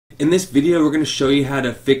In this video, we're going to show you how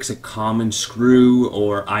to fix a common screw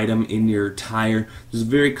or item in your tire. This is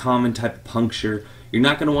a very common type of puncture. You're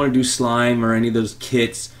not going to want to do slime or any of those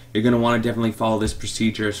kits. You're going to want to definitely follow this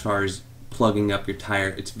procedure as far as plugging up your tire.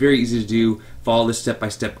 It's very easy to do. Follow this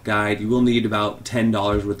step-by-step guide. You will need about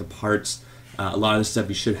 $10 worth of parts. A lot of this stuff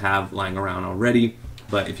you should have lying around already,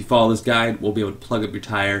 but if you follow this guide, we'll be able to plug up your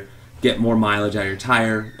tire, get more mileage out of your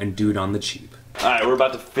tire, and do it on the cheap. Alright, we're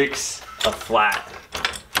about to fix a flat.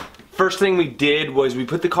 First thing we did was we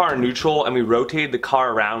put the car in neutral and we rotated the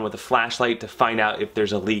car around with a flashlight to find out if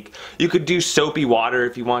there's a leak. You could do soapy water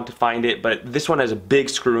if you want to find it, but this one has a big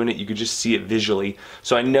screw in it. You could just see it visually.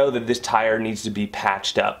 So I know that this tire needs to be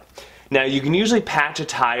patched up. Now you can usually patch a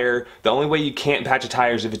tire. The only way you can't patch a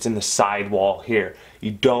tire is if it's in the sidewall here.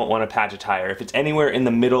 You don't want to patch a tire. If it's anywhere in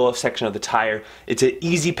the middle section of the tire, it's an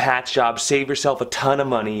easy patch job. Save yourself a ton of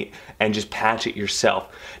money and just patch it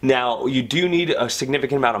yourself. Now you do need a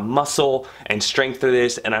significant amount of muscle and strength for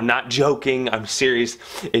this, and I'm not joking, I'm serious.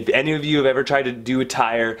 If any of you have ever tried to do a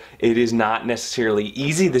tire, it is not necessarily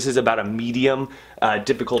easy. This is about a medium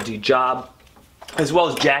difficulty job. As well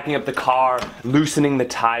as jacking up the car, loosening the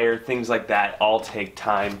tire, things like that all take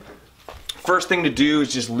time. First thing to do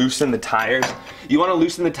is just loosen the tires. You want to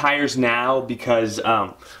loosen the tires now because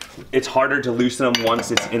it's harder to loosen them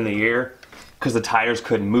once it's in the air, because the tires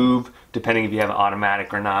could move depending if you have an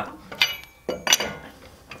automatic or not.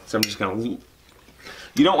 So I'm just going to...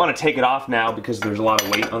 You don't want to take it off now because there's a lot of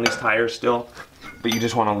weight on these tires still, but you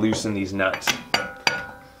just want to loosen these nuts.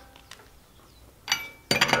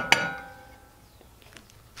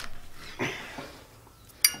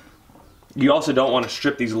 You also don't want to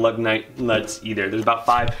strip these lug nuts either. There's about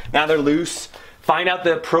 5. Now they're loose. Find out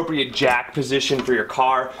the appropriate jack position for your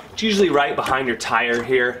car. It's usually right behind your tire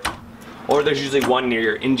here. Or there's usually one near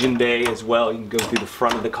your engine bay as well. You can go through the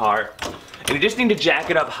front of the car. And you just need to jack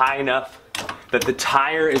it up high enough that the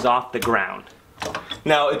tire is off the ground.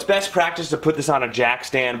 Now it's best practice to put this on a jack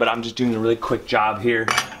stand, but I'm just doing a really quick job here.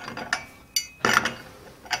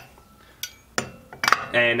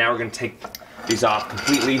 And now we're going to take these off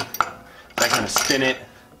completely. I kind of spin it,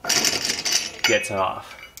 gets it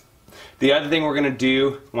off. The other thing we're going to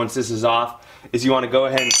do once this is off is you want to go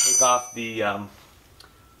ahead and take off the,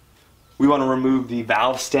 we want to remove the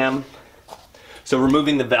valve stem. So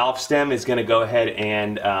removing the valve stem is going to go ahead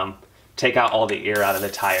and take out all the air out of the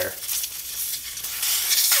tire.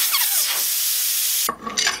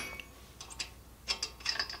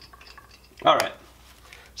 Alright,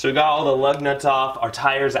 so we got all the lug nuts off, our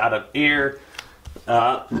tire's out of air.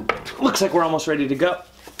 Looks like we're almost ready to go.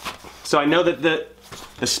 So I know that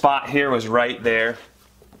the spot here was right there.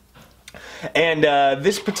 And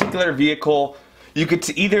this particular vehicle, you could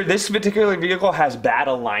either this particular vehicle has bad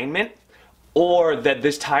alignment, or that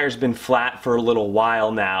this tire's been flat for a little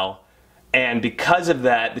while now. And because of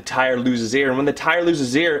that, the tire loses air. And when the tire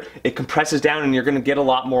loses air, it compresses down and you're going to get a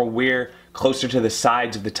lot more wear closer to the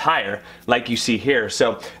sides of the tire, like you see here.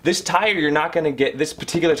 So this tire, you're not going to get, this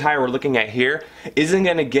particular tire we're looking at here, isn't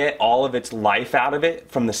going to get all of its life out of it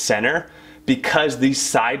from the center, because these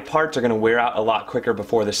side parts are going to wear out a lot quicker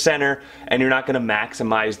before the center, and you're not going to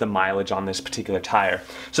maximize the mileage on this particular tire.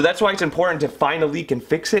 So that's why it's important to find a leak and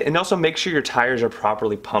fix it, and also make sure your tires are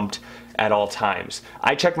properly pumped at all times.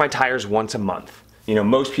 I check my tires once a month. You know,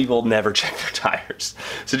 most people never check their tires.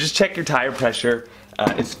 So just check your tire pressure.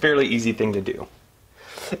 It's a fairly easy thing to do.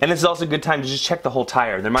 And this is also a good time to just check the whole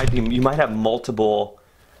tire. There might be, you might have multiple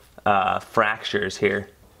fractures here.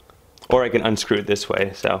 Or I can unscrew it this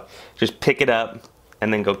way. So just pick it up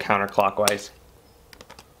and then go counterclockwise.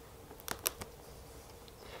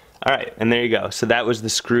 Alright, and there you go. So that was the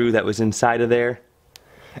screw that was inside of there.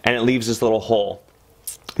 And it leaves this little hole.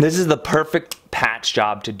 This is the perfect patch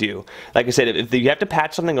job to do. Like I said, if you have to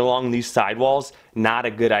patch something along these sidewalls, not a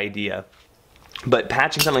good idea. But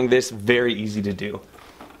patching something like this, very easy to do.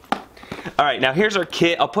 Alright, now here's our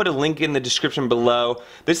kit. I'll put a link in the description below.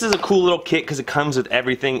 This is a cool little kit because it comes with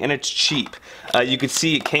everything and it's cheap. You could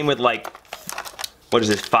see it came with like, what is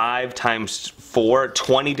this, 5 times 4,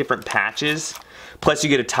 20 different patches. Plus you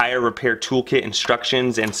get a tire repair toolkit,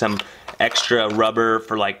 instructions, and some extra rubber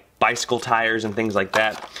for like bicycle tires and things like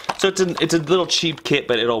that. So it's a little cheap kit,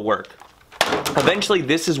 but it'll work. Eventually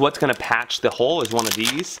this is what's going to patch the hole, is one of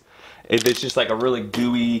these. It's just like a really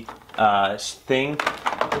gooey thing.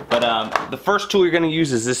 But the first tool you're going to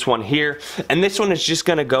use is this one here. And this one is just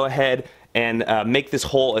going to go ahead and make this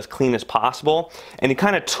hole as clean as possible. And you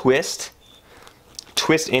kind of twist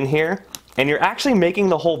in here. And you're actually making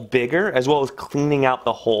the hole bigger as well as cleaning out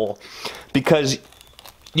the hole. Because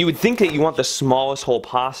you would think that you want the smallest hole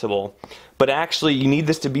possible. But actually you need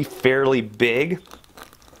this to be fairly big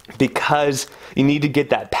because you need to get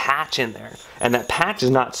that patch in there, and that patch is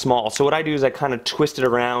not small. So what I do is I kind of twist it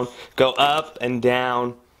around, go up and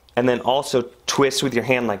down, and then also twist with your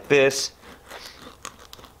hand like this,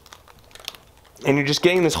 and you're just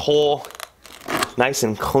getting this hole nice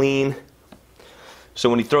and clean. So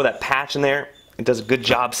when you throw that patch in there, it does a good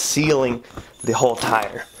job sealing the whole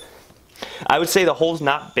tire. I would say the hole's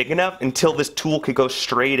not big enough until this tool could go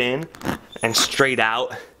straight in and straight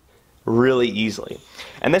out really easily.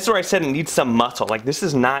 And that's where I said it needs some muscle. Like, this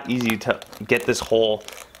is not easy to get this hole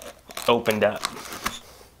opened up.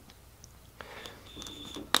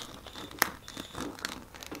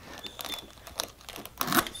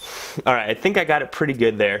 All right, I think I got it pretty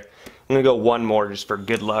good there. I'm gonna go one more just for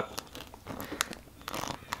good luck.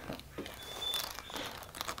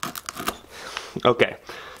 Okay,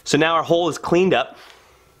 so now our hole is cleaned up.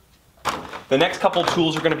 The next couple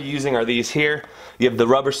tools we're going to be using are these here. You have the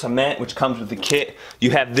rubber cement, which comes with the kit. You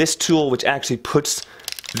have this tool, which actually puts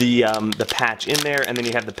the patch in there, and then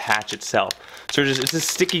you have the patch itself. So it's a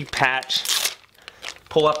sticky patch.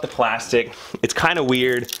 Pull up the plastic. It's kind of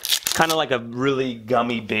weird. It's kind of like a really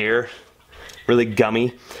gummy bear. Really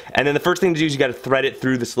gummy. And then the first thing to do is you got to thread it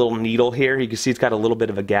through this little needle here. You can see it's got a little bit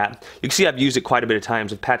of a gap. You can see I've used it quite a bit of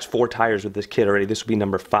times. I've patched 4 tires with this kit already. This will be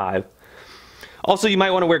number 5. Also, you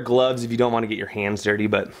might want to wear gloves if you don't want to get your hands dirty,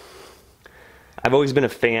 but I've always been a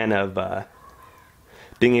fan of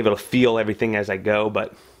being able to feel everything as I go,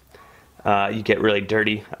 but you get really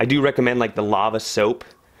dirty. I do recommend like the lava soap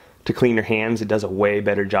to clean your hands. It does a way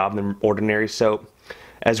better job than ordinary soap.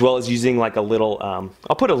 As well as using like a little,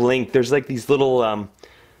 I'll put a link, there's like these little,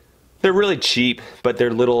 they're really cheap, but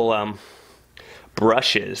they're little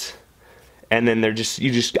brushes. And then they're just,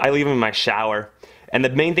 I leave them in my shower. And the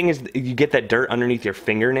main thing is you get that dirt underneath your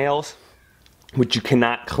fingernails, which you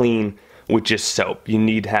cannot clean with just soap. You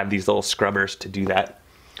need to have these little scrubbers to do that.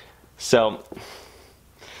 So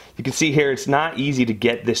you can see here, it's not easy to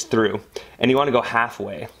get this through. And you want to go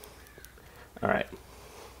halfway. All right.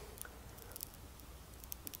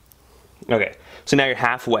 Okay, so now you're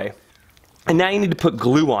halfway. And now you need to put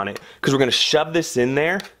glue on it because we're going to shove this in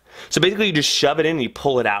there. So basically you just shove it in and you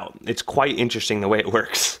pull it out. It's quite interesting the way it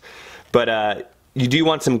works. But you do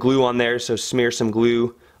want some glue on there, so smear some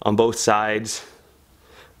glue on both sides.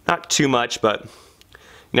 Not too much, but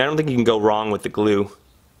I don't think you can go wrong with the glue.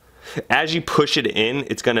 As you push it in,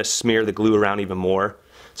 it's going to smear the glue around even more.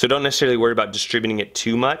 So don't necessarily worry about distributing it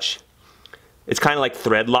too much. It's kind of like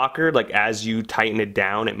thread locker, like as you tighten it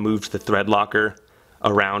down, it moves the thread locker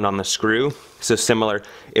around on the screw. So similar,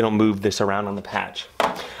 it'll move this around on the patch.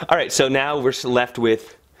 All right, so now we're left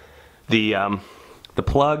with the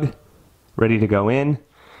plug ready to go in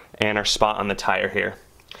and our spot on the tire here.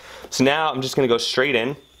 So now I'm just gonna go straight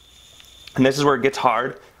in, and this is where it gets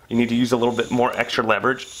hard. You need to use a little bit more extra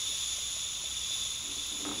leverage.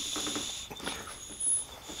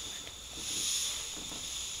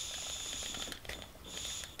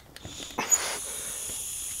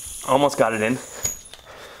 Almost got it in.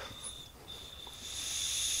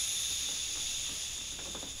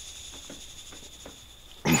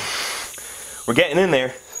 We're getting in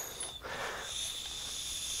there.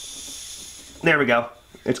 There we go.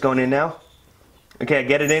 It's going in now. Okay, I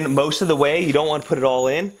get it in most of the way. You don't want to put it all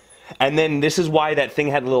in. And then this is why that thing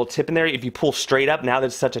had a little tip in there. If you pull straight up, now that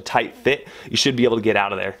it's such a tight fit, you should be able to get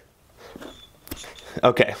out of there.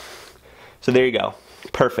 Okay, so there you go.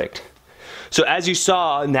 Perfect. So as you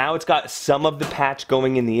saw, now it's got some of the patch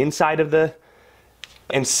going in the inside of the,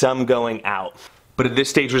 and some going out. But at this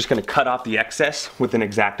stage, we're just gonna cut off the excess with an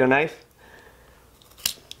X-Acto knife.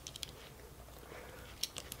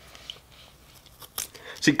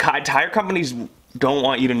 See, tire companies don't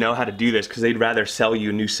want you to know how to do this because they'd rather sell you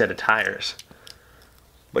a new set of tires.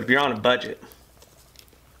 But if you're on a budget,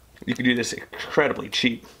 you can do this incredibly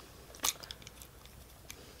cheap.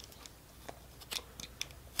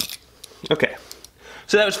 Okay,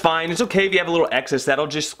 so that was fine. It's okay if you have a little excess. That'll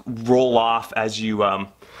just roll off as you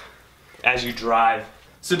drive.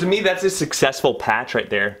 So to me, that's a successful patch right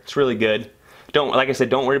there. It's really good. Like I said,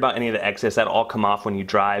 don't worry about any of the excess. That'll all come off when you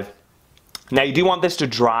drive. Now you do want this to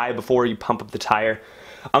dry before you pump up the tire.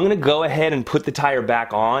 I'm gonna go ahead and put the tire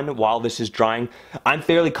back on while this is drying. I'm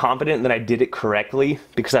fairly confident that I did it correctly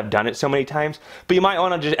because I've done it so many times, but you might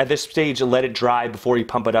wanna just, at this stage, let it dry before you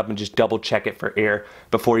pump it up and just double check it for air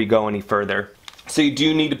before you go any further. So you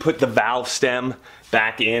do need to put the valve stem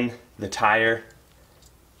back in the tire.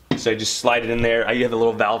 So just slide it in there. You have a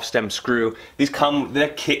little valve stem screw.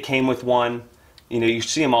 That kit came with one. You know, you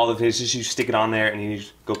see them all the places. You stick it on there and you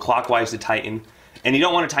just go clockwise to tighten. And you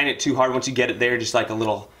don't want to tighten it too hard. Once you get it there, just like a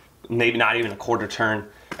little, maybe not even a quarter turn,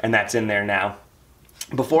 and that's in there now.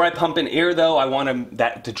 Before I pump in air though, I want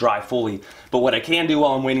that to dry fully. But what I can do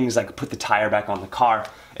while I'm waiting is I can put the tire back on the car,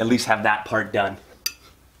 at least have that part done.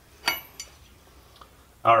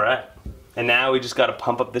 All right, and now we just gotta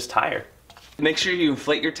pump up this tire. Make sure you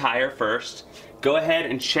inflate your tire first. Go ahead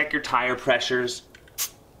and check your tire pressures.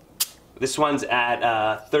 This one's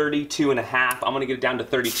at 32 and a half. I'm gonna get it down to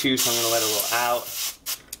 32, so I'm gonna let it roll out.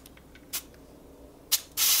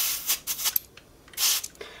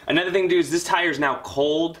 Another thing to do is this tire is now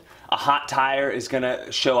cold. A hot tire is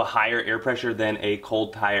gonna show a higher air pressure than a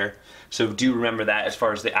cold tire. So do remember that as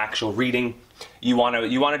far as the actual reading. You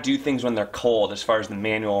wanna do things when they're cold as far as the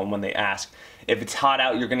manual and when they ask. If it's hot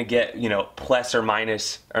out, you're gonna get, you know, plus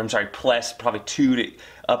probably 2 to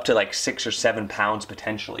up to like 6 or 7 pounds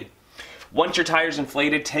potentially. Once your tire's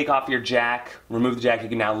inflated, take off your jack, remove the jack. You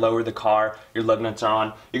can now lower the car. Your lug nuts are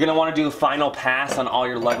on. You're gonna wanna do a final pass on all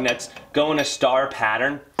your lug nuts. Go in a star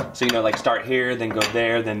pattern. So, you know, like start here, then go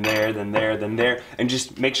there, then there, then there, then there, and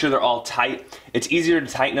just make sure they're all tight. It's easier to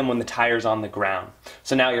tighten them when the tire's on the ground.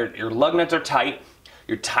 So now your lug nuts are tight,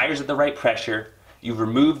 your tire's at the right pressure, you've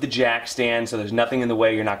removed the jack stand so there's nothing in the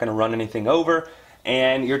way, you're not gonna run anything over,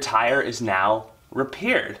 and your tire is now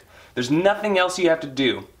repaired. There's nothing else you have to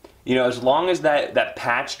do. You know, as long as that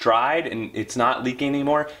patch dried and it's not leaking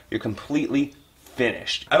anymore, you're completely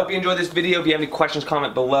finished. I hope you enjoyed this video. If you have any questions,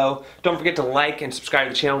 comment below. Don't forget to like and subscribe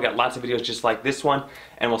to the channel. We got lots of videos just like this one,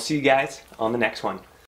 and we'll see you guys on the next one.